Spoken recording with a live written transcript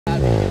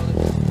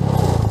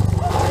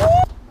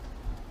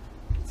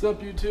What's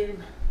up, YouTube?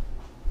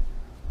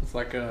 It's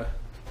like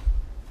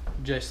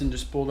Jason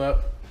just pulled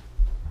up.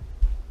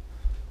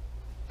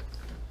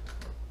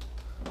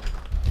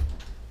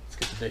 Let's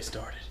get the day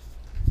started.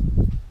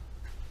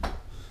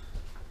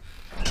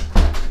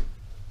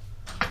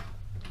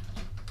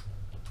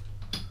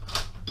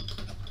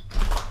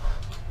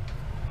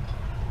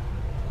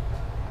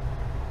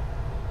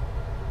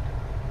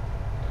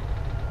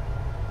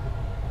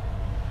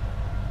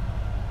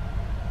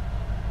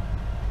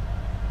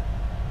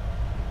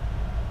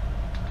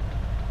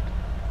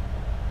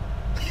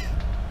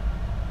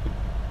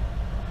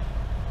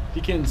 If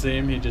you can't see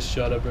him, he just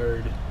shot a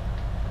bird.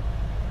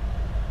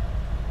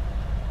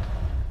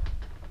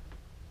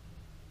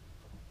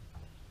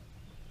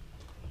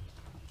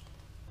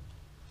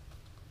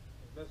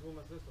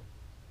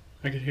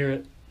 I could hear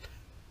it.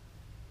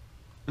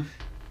 I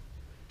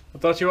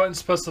thought you weren't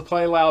supposed to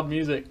play loud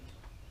music.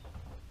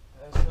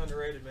 That's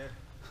underrated, man.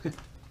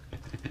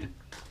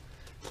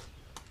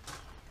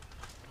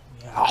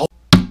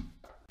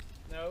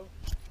 No,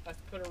 I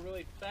put a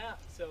really fat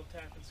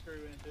self-tapping screw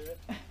into it.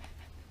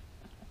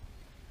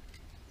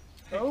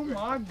 Oh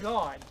my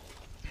god.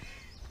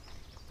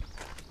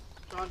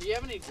 John, do you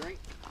have any drink?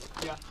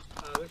 Yeah.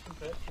 There's some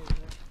Pepsi in there.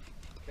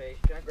 Okay,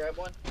 can I grab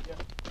one? Yeah.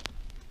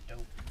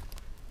 Nope.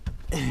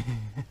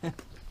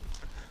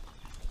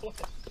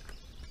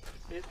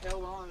 It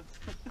held on.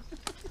 I'm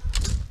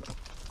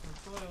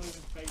slowly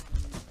losing faith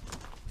in you.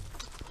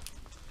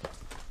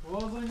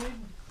 What was I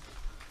needing?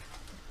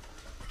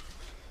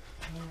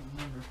 I don't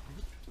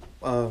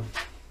remember.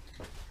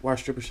 Wire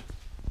strippers.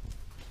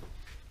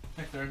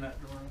 I think they're in that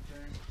drawer right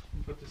there.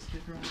 You put the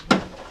sticker on it.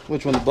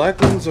 Which one, the black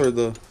ones or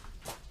the?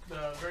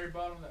 The very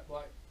bottom of that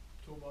black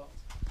toolbox.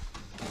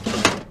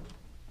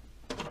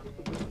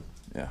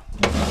 Yeah.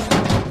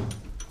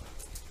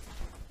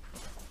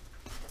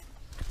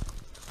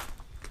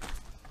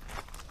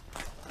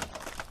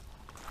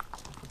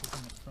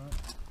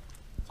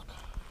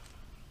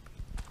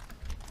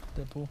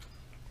 Deadpool.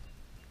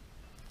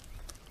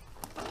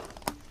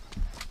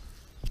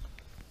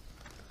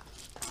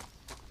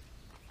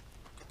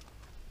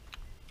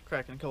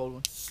 Cracking a cold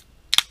one.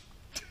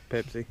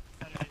 Pepsi.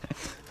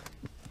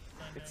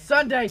 It's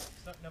Sunday.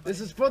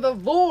 This is for the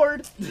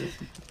Lord. Oh, is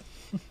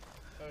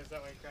that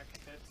why you crack the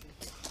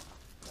Pepsi?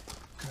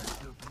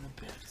 Crack open the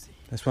Pepsi.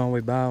 That's one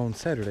we buy on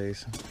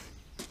Saturdays.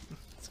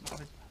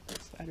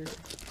 Saturday.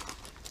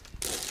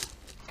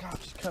 God,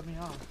 just cut me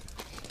off.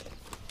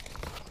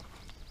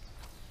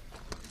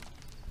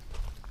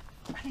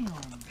 Damn.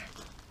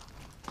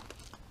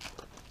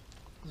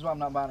 This is why I'm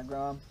not buying a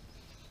Grom.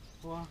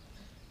 What?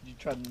 You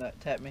tried to nut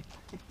tap me.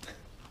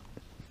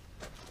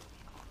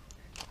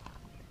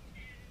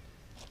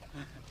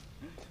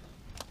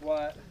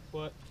 What?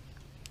 What?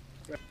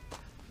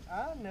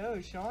 I don't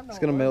know, Sean. It's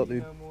gonna melt,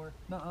 dude. No more.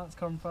 Nuh-uh, it's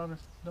carbon fiber.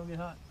 Don't get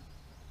hot.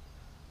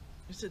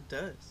 Yes, it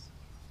does.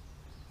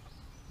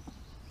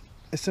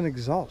 It's an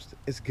exhaust.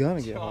 It's gonna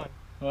get hot.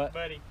 What?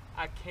 Buddy,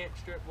 I can't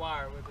strip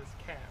wire with this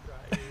cat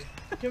right here.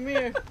 Come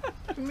here.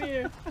 Come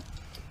here.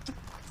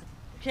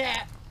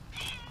 Cat.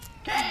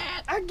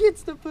 Cat. I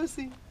gets the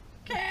pussy.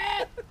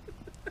 Cat.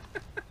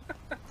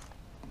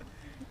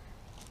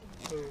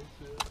 Oh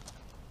shit.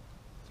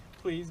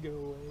 Please go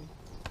away.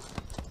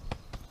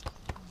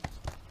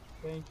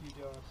 Thank you,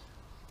 Josh.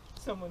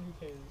 Someone who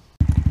cares.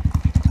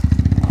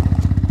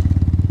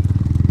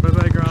 Bye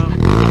bye, Grom.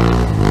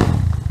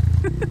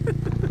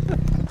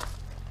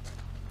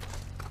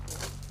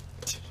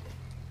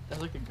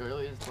 That's like the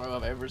girliest throw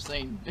I've ever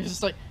seen. It's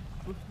just like.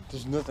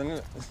 There's nothing in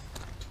it.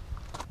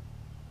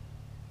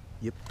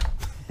 Yep.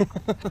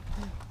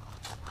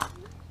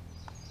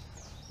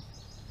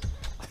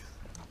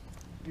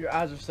 Your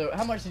eyes are so.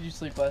 How much did you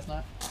sleep last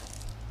night?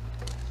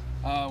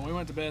 We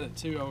went to bed at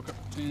 2. I woke up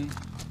at 10.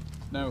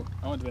 No,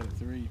 I went to bed at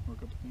 3.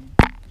 Woke up at 10.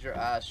 Cause your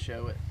eyes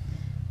show it.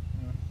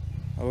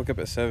 I woke up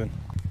at 7.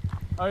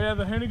 Oh yeah,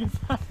 the Hoonigan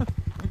side.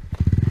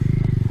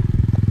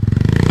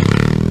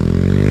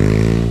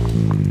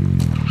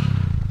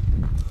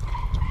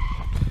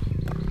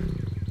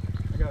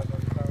 I got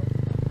another towel.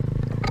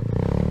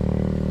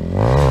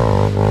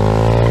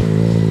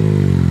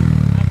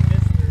 I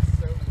miss this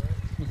so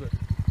much. What's it?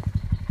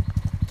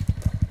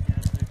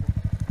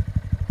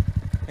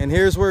 And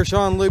here's where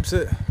Sean loops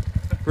it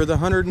for the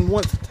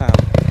 101th time.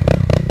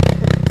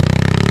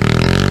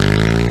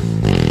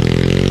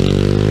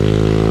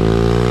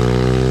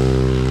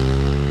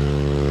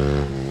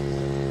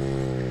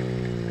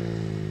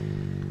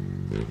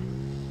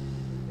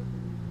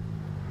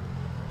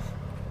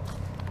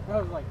 I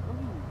was like,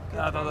 ooh.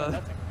 I thought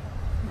that.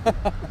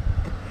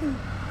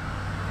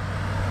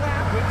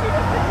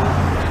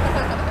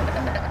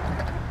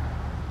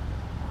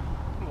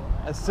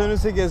 As soon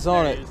as he gets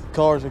on There it, he is.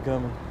 cars are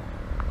coming.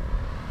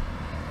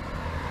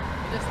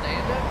 Just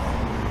stand up.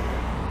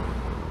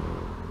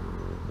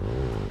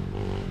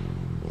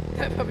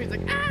 That puppy's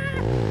like, ah!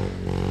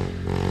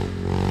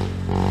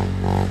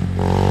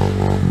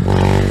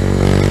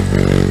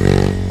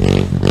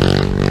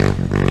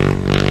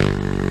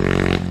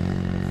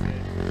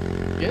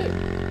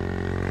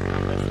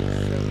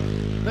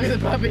 Look at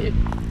the puppy.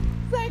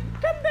 It's like,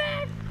 come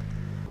back.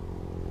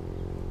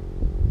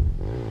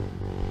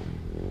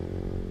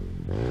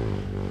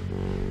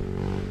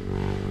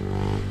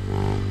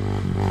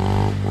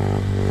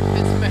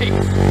 His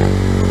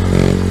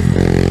face.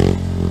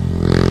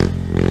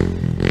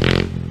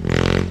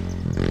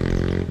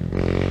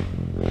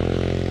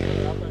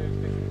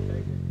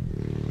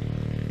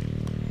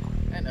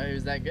 I didn't know he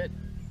was that good.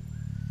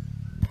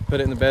 Put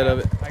it in the bed of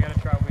it. I gotta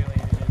try wheeling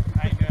it again.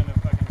 I ain't doing no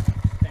fucking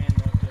stand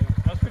up, dude.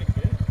 That was pretty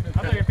good. I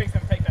thought you were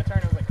fixing to take that turn.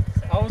 I was like,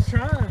 savage. I was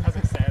trying. I was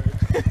like, savage.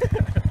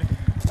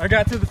 I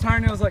got to the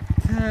turn and I was like,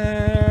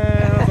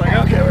 I was like,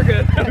 okay, we're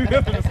good.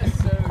 This is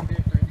so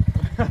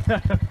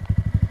different.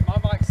 My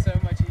bike's so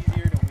much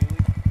easier to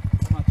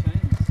wheelie. My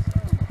chain's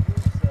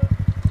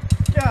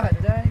God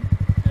dang.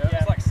 yeah,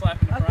 it's like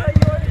slapping the I front. thought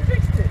you already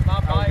fixed it. My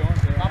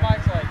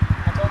bike's like,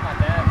 I told my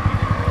dad, but he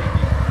didn't believe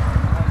me.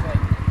 I was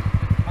like,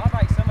 my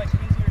bike's so much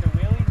easier to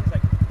wheelie. He's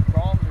like,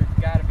 Groms are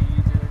gotta be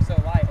easier. They're so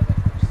light. I was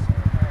like, they're so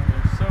hard.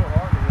 They're so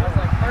hard to I was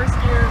like, first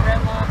gear,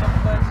 red line, no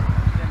clutch.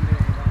 Didn't do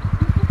anything.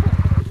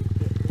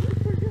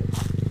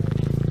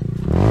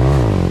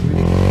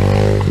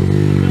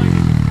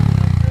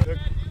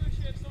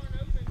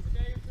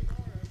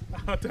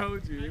 I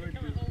told you.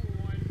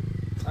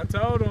 I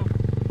told him.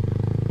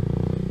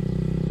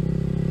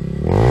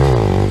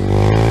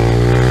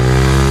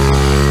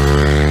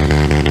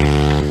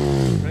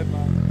 Red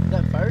line. Is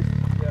that first?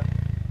 Yeah.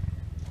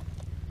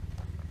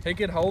 He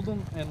could hold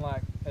them and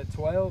like at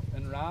 12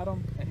 and ride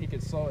them, and he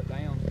could slow it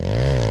down.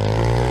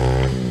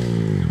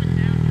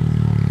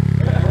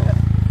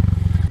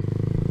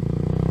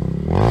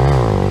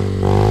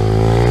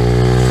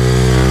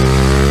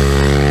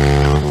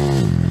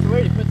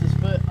 Where he puts his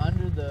foot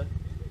under the.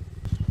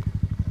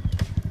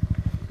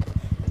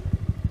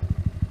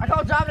 I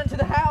call driving into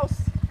the house.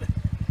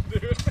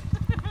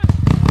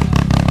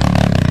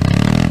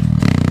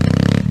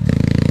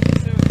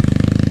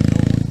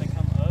 They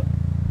come up,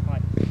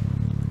 like,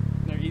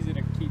 they're easy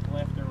to keep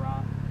left or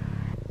right.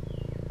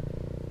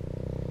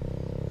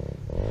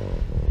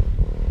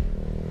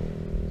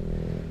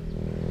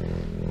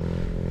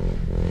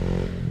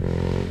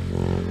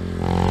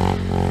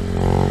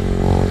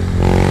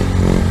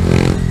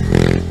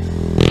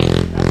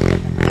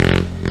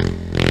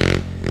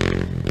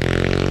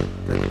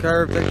 Take the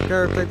curve, take the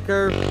curve, take the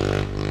curve.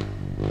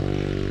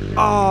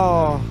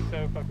 Oh,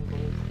 So fucking cool.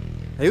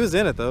 he was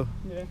in it though.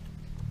 Yeah.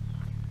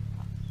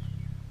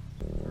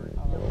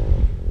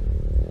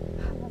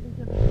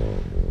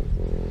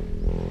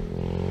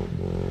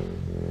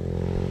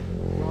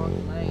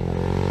 Wrong lane.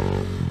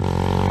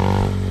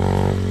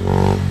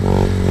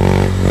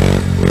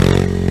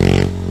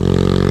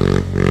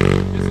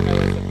 Just know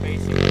it's a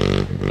basic.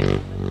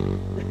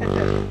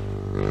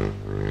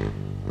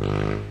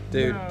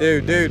 Dude, No.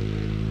 dude.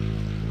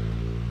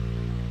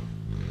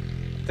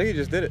 I think he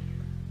just did it.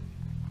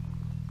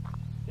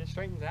 It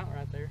straightens out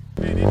right there.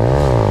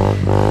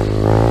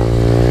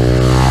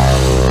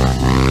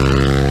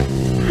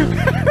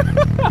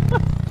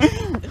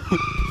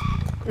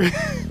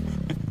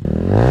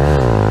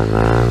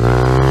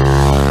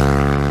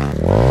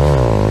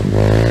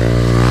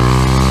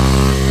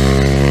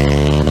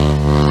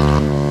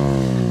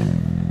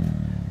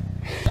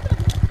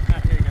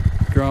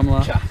 Grom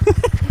line.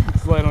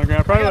 Just lay it on the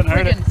ground. Probably I got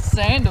wouldn't hurt it. freaking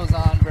sandals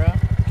on, bro.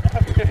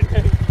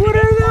 What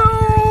are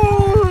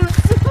those?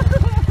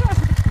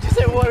 Did you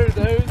say what are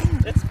those?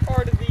 It's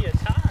part of the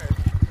attire.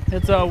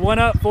 It's a 1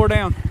 up, 4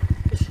 down.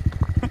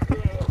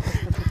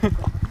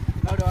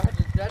 Oh, do I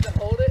have to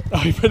hold it? Oh,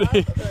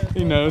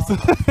 he knows. I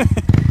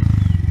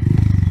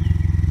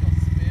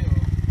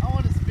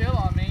want to spill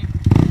on me.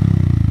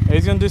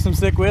 He's gonna do some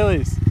sick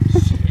wheelies.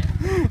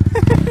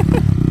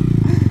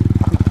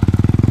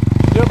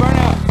 Do a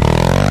burnout.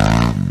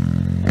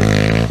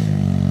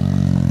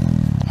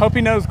 Hope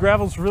he knows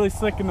gravel's really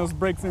slick and those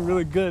brakes ain't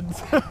really good.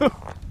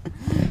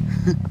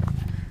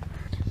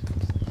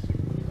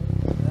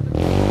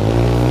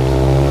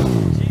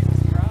 Jesus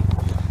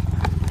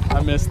Christ.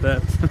 I missed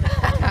that.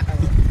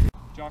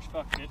 Josh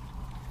fucked it.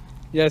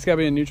 Yeah, it's gotta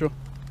be in neutral.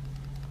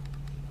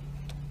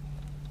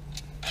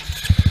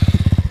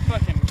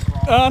 Fucking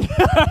wrong.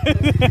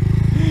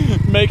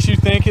 Makes you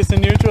think it's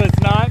in neutral, it's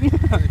not.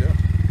 How you doing?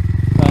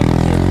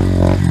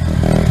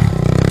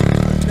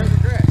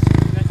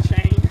 That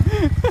chain.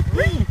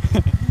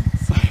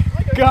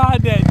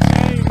 God, that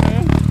chain,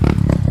 man.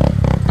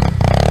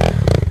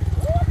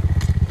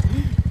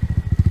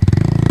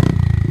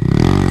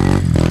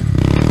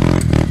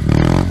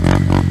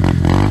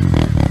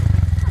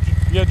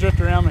 You gotta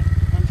drift around me.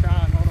 I'm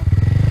trying, hold on.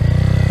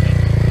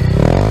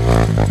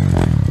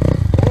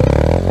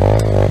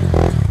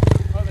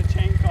 Oh, the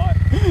chain caught.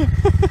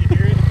 You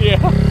hear it? Yeah.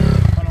 Hold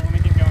on, let me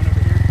get going over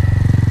here.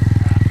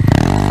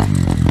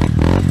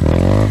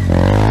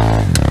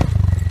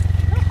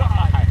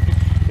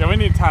 Yeah, we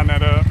need to tighten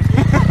that up.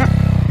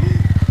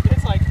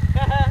 It's like,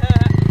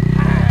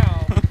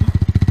 ow.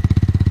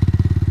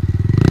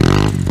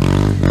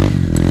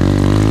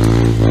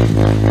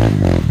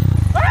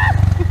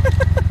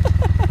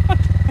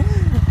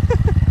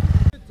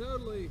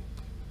 Totally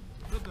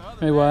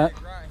the Hey, Wyatt.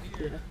 bag right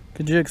here.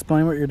 Could you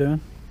explain what you're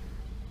doing?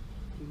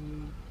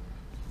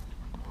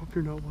 Hope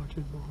you're not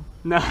watching, Mom.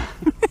 No. God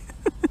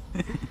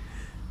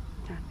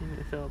damn it,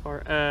 it fell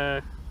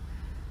apart.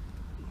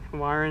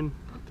 Wiring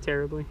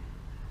terribly.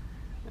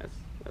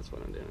 That's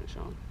what I'm doing,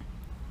 Sean.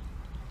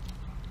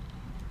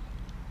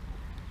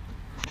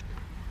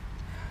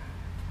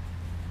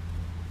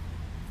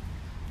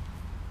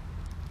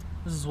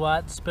 This is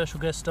Wyatt, special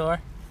guest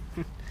star.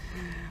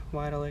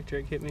 White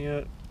Electric hit me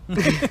up.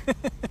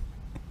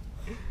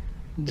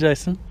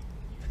 Jason.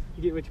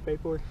 You get what you pay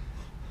for.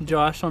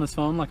 Josh on his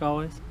phone, like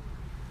always.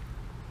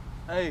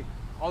 Hey,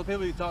 all the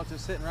people you talk to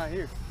sitting right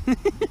here.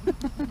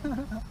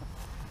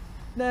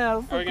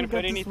 Now, Are we gonna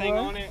put anything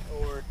on it,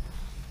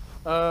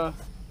 or?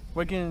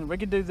 we can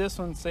do this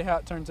one, see how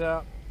it turns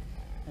out,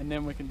 and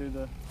then we can do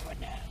the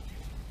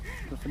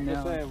Just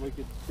finale. saying, we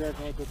could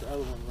definitely put the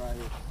other one right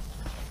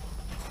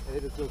here.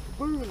 It is just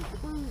kaboom,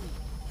 kaboom.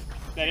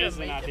 That is an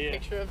Make a idea.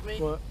 picture of me.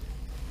 What?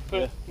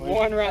 Put Yeah.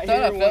 one right I here,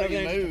 thought I one felt over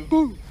you there. move.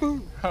 Boom,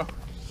 boom. Oh.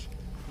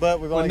 But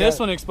we've only When this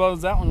got, one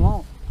explodes, that one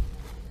won't.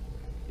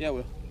 yeah,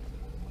 we'll.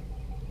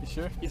 You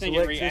sure? You It's think it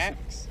electricity.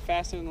 reacts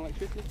faster than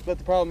electricity? But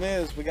the problem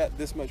is, we got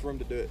this much room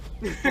to do it.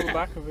 Pull the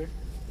back of it.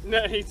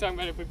 No, he's talking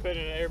about if we put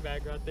an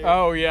airbag right there.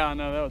 Oh yeah, I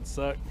know that would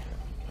suck.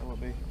 That would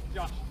be.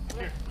 Josh,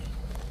 here.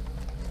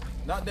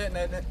 Not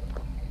detonating it.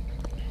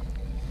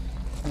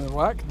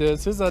 Wyatt could do it.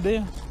 It's his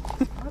idea.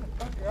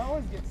 Motherfucker, I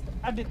always get stuck.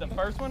 I did the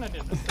first one, I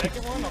did the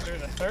second one, I'll do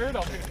the third,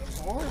 I'll do the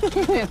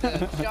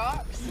fourth.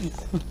 Shocks.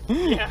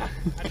 Yeah,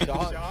 I did the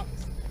Shocks.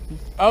 shocks.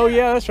 Oh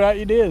yeah, that's right.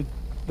 You did.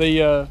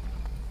 The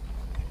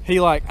he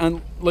like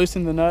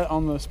loosened the nut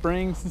on the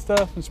springs and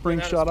stuff, and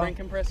springs Without a shot spring off.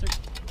 compressor.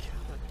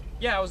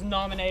 Yeah, I was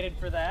nominated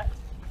for that.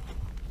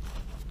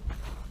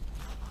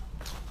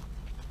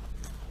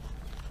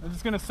 I'm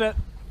just gonna set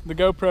the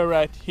GoPro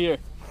right here.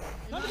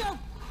 Let me go.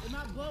 It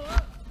might blow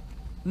up.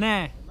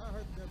 Nah. It might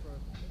hurt the GoPro.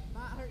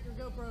 Might hurt your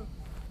GoPro.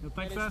 You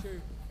think That so? is true.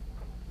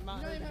 You Might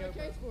don't hurt even the have a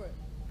GoPro. case for it.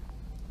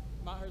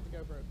 Might hurt the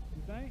GoPro.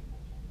 You think?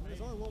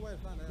 There's only one way to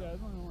find out. Yeah,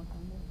 there's only one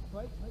thing there.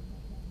 Wait.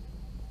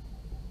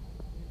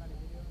 Anybody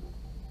videoing?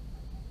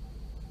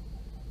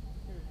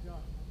 Here,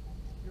 Josh.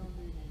 You're on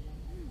duty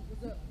again.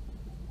 What's up?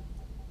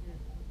 Here,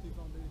 Steve's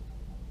on duty.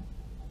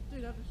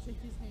 Dude, I have to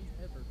shake his hands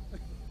ever.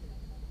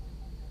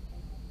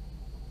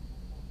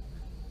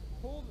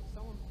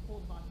 Someone pull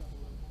the mic up a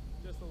little.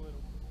 Just a little.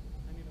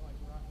 I need to like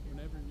rock here.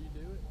 Whenever you do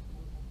it,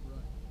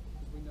 run.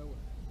 Because we know what.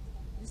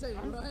 You say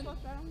I'm run?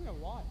 fuck that, I'm gonna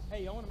watch.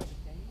 Hey, y'all wanna make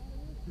a game out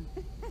of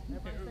this?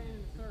 Everybody stand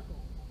in a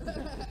circle. Put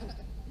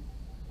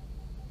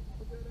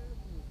that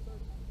ass in the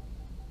circle.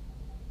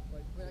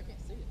 Wait, I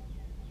can't see it.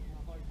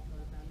 My heart's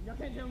started pounding. Y'all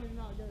can't tell me to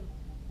not go.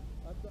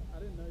 I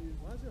didn't know you.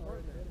 Why's your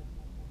heart already there?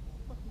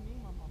 What do you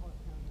mean why my heart's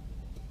pounding?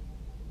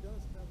 You've done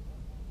this 1,000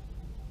 times.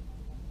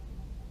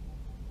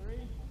 3,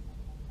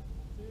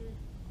 2,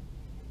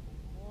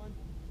 1.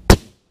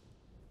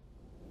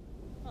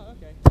 Oh,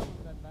 okay. That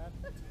wasn't that bad.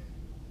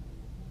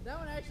 That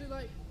one actually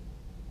like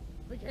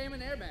became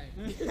an airbag.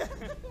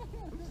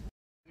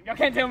 Y'all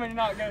can't tell me to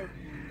not go.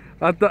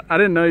 I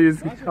didn't know you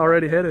was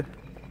already headed.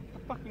 What the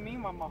fuck you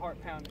mean why my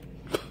heart pounding?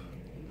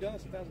 You've done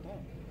this 1,000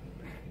 times.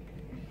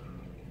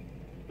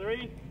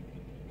 3,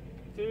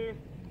 2,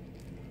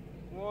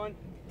 1.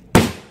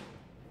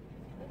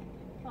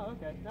 Oh,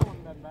 okay. That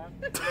wasn't that bad.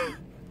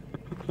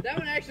 That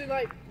one actually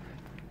like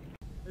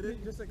It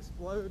didn't just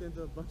explode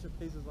into a bunch of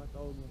pieces like the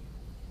old one.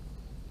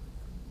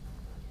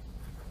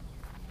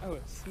 Oh,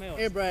 it smells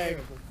airbag.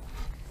 terrible.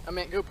 I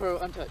meant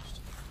GoPro untouched.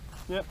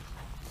 Yep.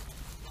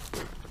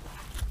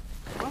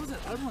 Why was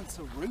that other one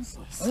so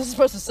ruthless? This is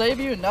supposed to save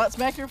you and not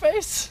smack your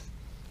face?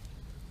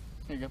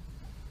 Here you go.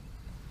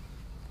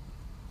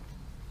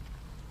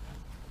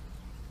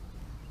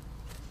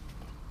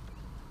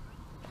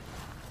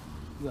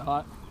 Is it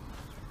hot?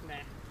 Nah.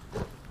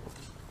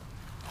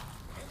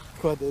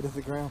 Quite it at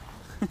the ground.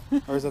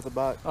 Or is that the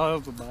bike? Oh, that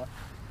was a bot.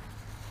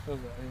 That was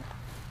right here.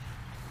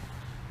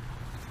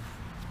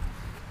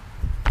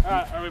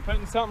 Alright, are we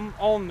putting something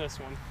on this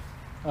one?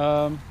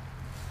 And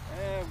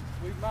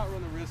we might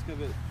run the risk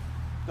of it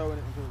throwing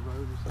it into the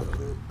road or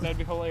something. That'd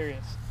be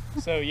hilarious.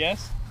 So,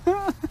 yes?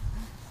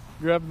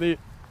 grab a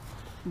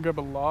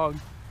log.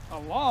 A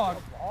log?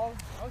 I was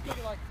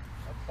thinking like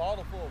a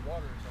bottle full of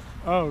water or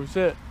something. Oh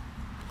shit.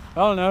 I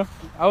don't know.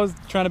 I was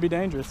trying to be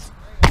dangerous.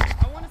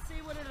 I want to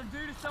see what it'll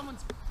do to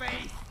someone's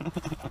face.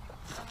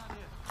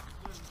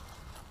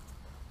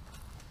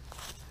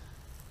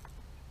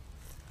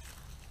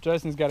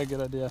 Jason's got a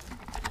good idea.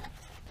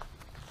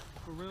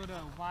 For real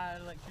though, why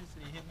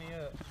electricity hit me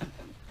up?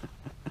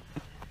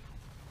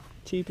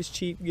 Cheap as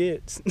cheap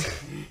gets.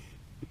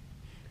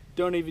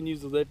 Don't even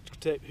use electric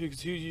tape. Who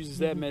uses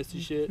that messy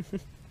shit?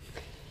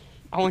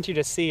 I want you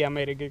to see I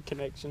made a good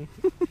connection.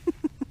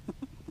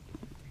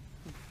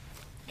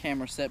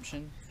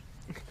 Cameraception.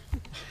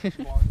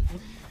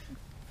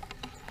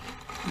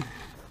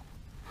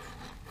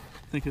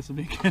 Think this will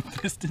be good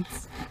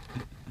distance.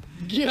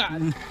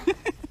 God.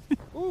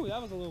 Ooh,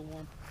 that was a little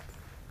warm.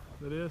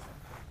 It is.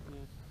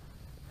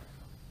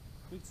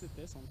 We can sit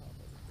this on top of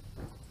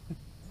it.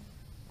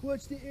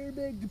 Watch the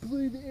airbag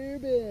deploy the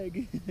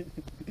airbag.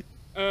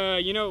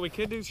 You know what we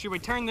could do? Should we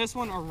turn this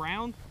one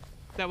around?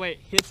 That way it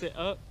hits it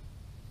up.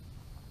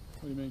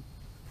 What do you mean?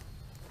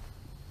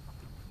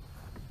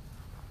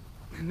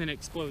 And then it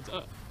explodes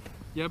up.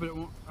 Yeah, but it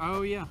won't.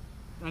 Oh yeah,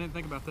 I didn't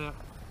think about that.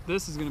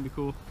 This is gonna be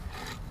cool.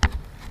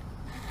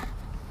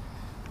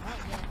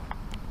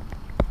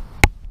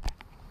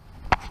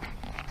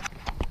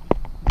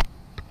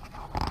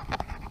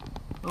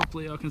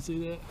 Hopefully y'all can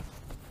see that.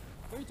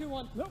 3, 2,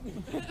 1. Nope.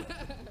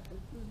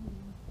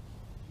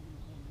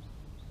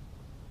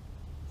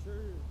 Sure,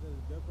 the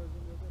GoPro's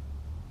gonna be okay?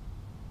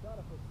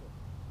 Gotta hope so.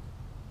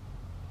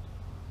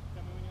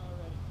 Tell me when y'all are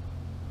ready.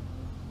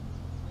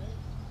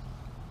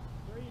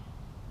 Ready? 3,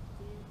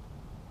 2,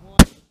 1.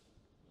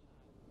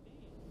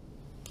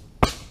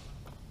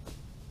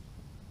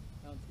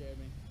 Don't scare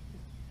me.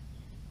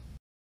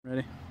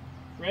 Ready?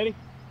 Ready?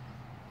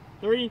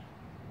 3,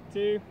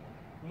 2,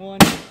 1.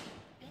 God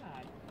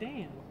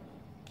damn.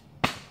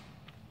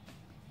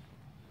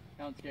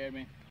 Don't scare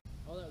me.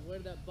 All that weight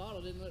of that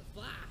bottle didn't let it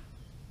fly.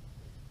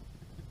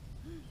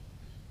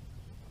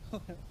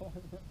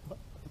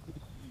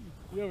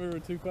 You over here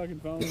with 2 fucking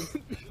phones.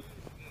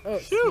 Oh,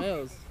 it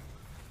smells.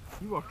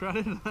 You walked right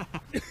into that.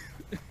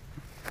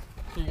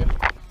 Here you go.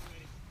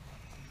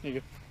 Here you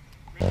go.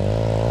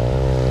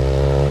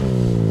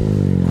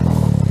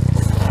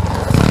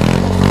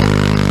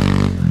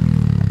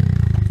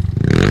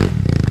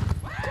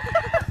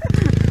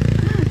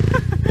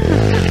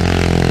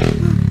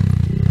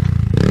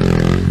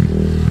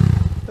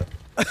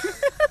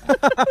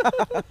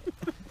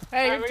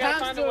 Hey, Right, your we gotta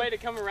time's find a still... way to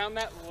come around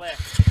that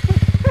left.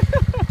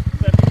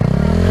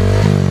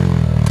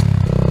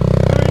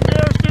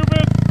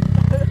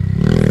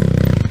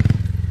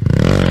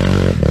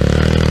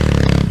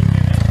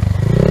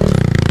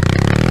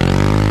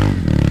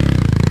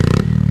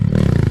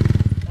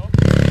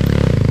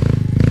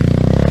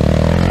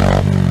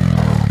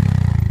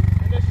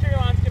 And those tree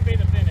lines can be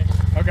the finish.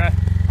 Okay.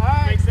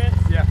 Alright. Make sense?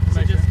 Yeah. So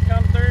makes just sense.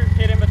 come through,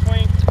 hit in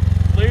between,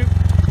 loop,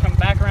 come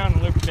back around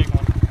and loop a big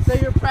one. So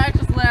your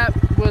practice lap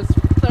was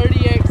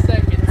 38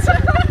 seconds.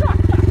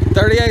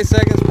 38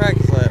 seconds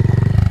practice lap.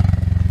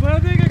 But I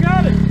think I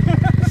got it.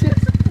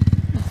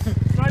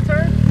 My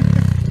turn.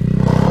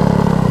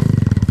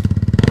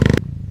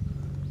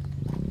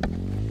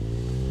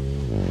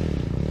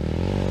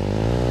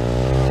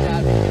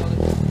 God, we killed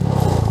it.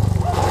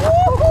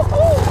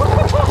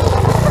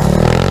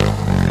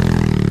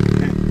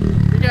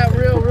 We got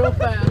real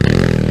fast.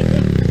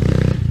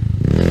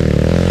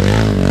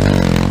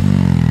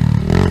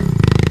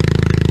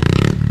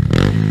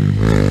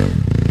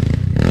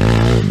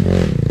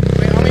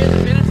 Wait, are we at the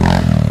finish?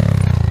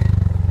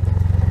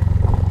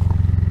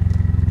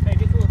 Hey,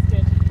 get a little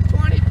sketchy.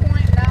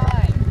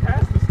 20.9.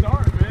 Past the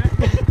start, man.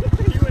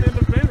 You went in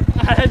the finish. I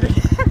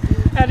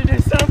had to do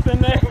something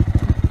there.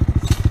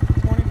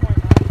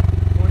 20.9.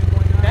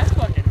 20.9. That's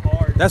fucking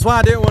hard. That's why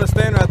I didn't want to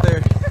stand right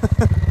there.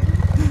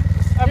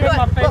 I put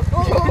my face.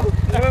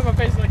 I put my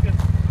face like this.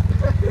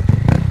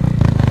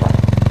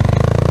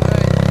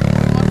 Alright,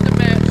 what's the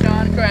bet?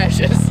 Sean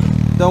crashes.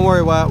 Don't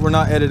worry, Wyatt, we're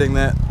not editing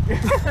that.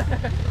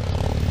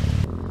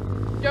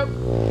 Go.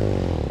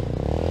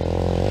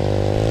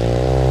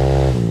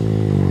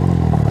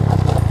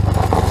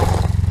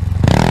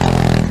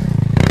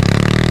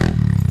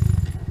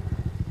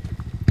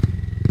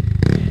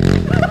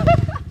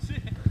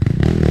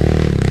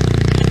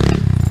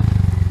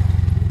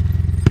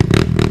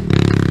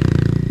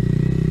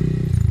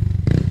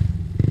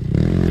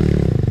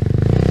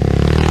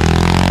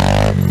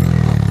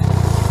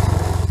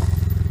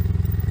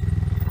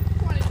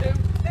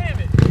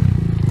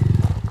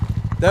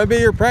 That would be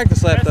your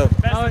practice lap, though.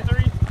 Best of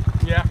 3.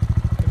 Yeah.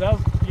 'Cause that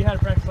was, you had a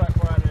practice lap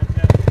before I did.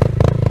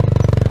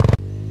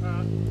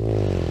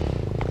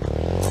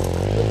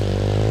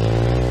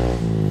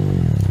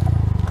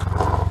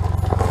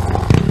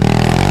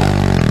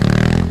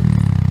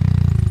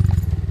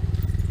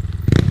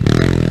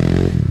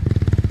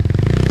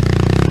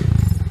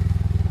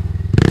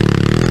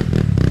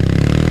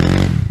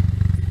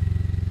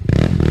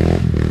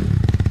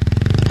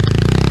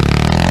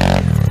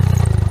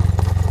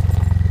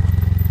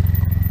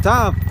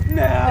 Tom.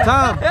 No.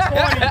 Tom.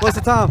 What's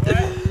the time?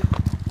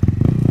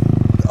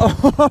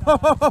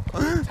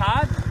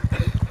 Todd?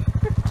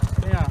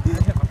 Yeah, I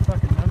hit my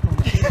fucking knuckle on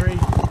the tree.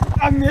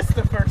 I missed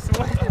the first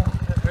one.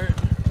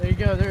 There you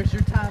go. There's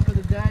your time for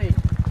the day.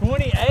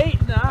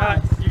 28?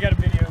 Nice. You got a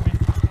video of me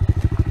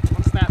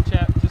on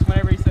Snapchat. Just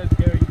whenever he says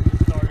go, you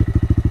can start it.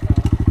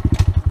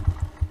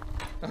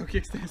 Oh,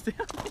 kickstands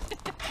down.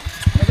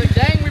 I was like,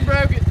 dang, we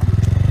broke it.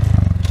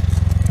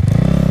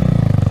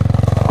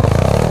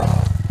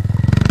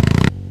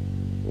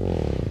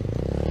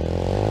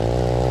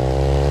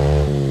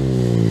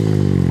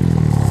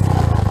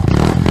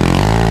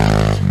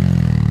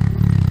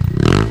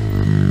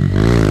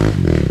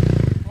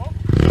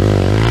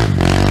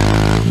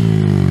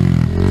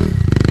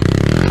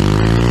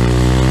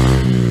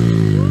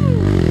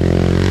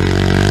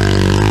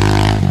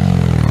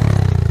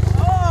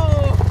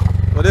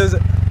 What is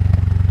it?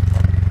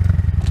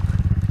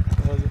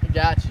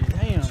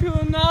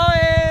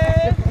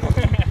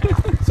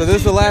 this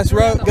is the last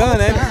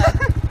gun, ain't it? Oh,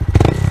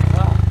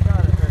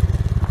 God, it hurt.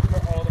 For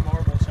all the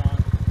marbles, Sean.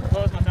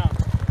 What was my time?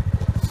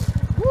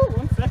 Woo,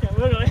 1 second,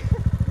 literally.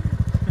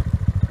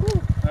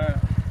 Alright.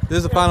 This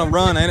is the final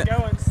run, ain't it? You're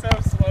going so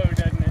slow,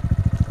 doesn't it?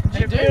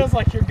 You It do. feels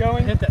like you're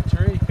going. Hit that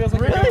tree. Feels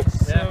like Really? you're going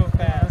so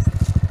fast.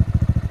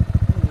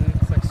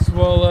 It's like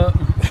swole up.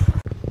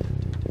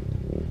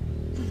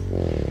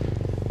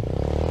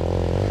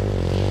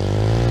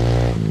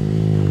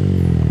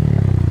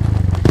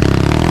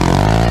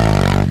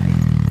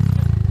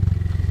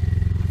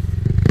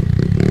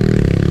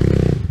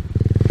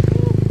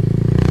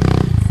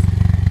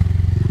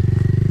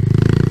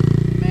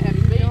 Man, have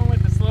you beat? Going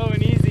with the slow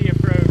and easy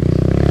approach.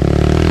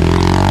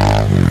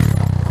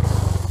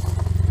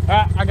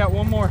 Alright, I got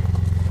one more.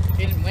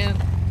 He didn't win.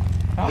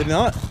 Did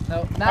not.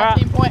 No,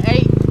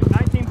 19.8.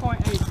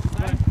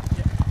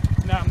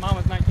 19.8. No, mine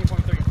was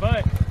 19.3.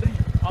 But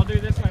I'll do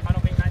this one. If I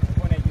don't beat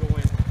 19.8, you'll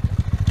win.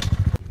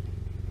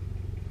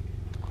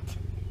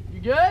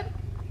 You good?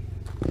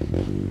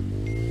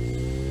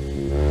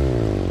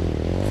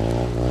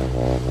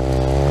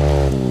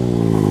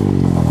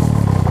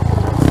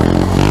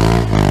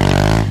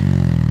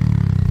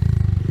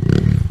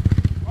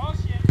 Oh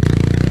shit.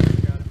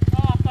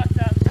 Oh, I fucked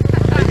up.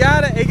 He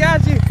got it. He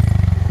got you.